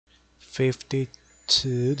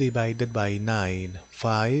52 divided by 9.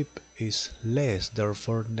 5 is less,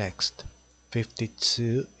 therefore next.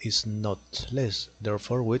 52 is not less,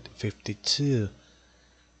 therefore with 52.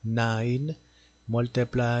 9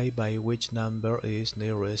 multiplied by which number is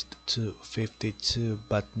nearest to 52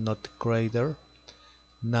 but not greater.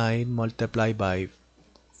 9 multiplied by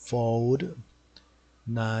 4.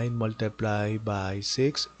 9 multiplied by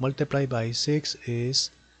 6. Multiplied by 6 is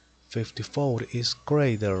 54 is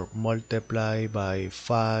greater. Multiplied by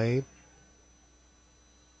 5.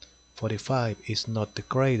 45 is not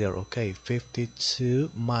greater. Okay,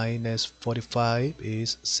 52 minus 45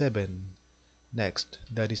 is 7. Next,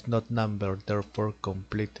 that is not number, therefore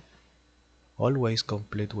complete. Always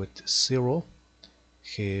complete with 0.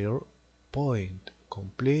 Here, point.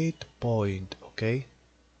 Complete point. Okay.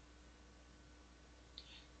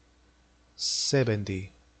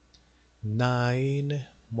 70. 9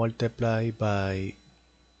 multiplied by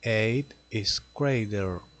 8 is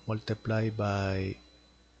greater. Multiplied by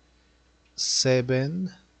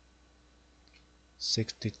 7.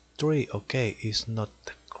 63. Okay, is not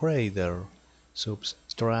greater.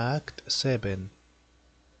 Subtract 7.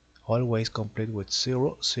 Always complete with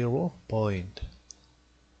 0, 0 point.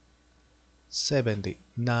 70.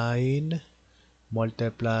 9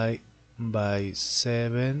 multiplied by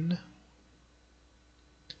 7.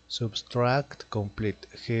 Subtract complete.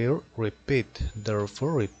 Here repeat.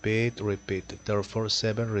 Therefore repeat, repeat. Therefore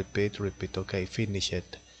 7 repeat, repeat. Okay, finish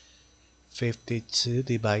it. 52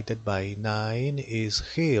 divided by 9 is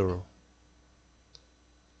here.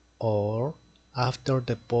 Or after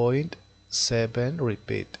the point 7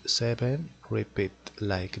 repeat, 7 repeat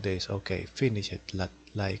like this. Okay, finish it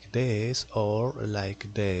like this or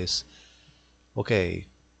like this. Okay,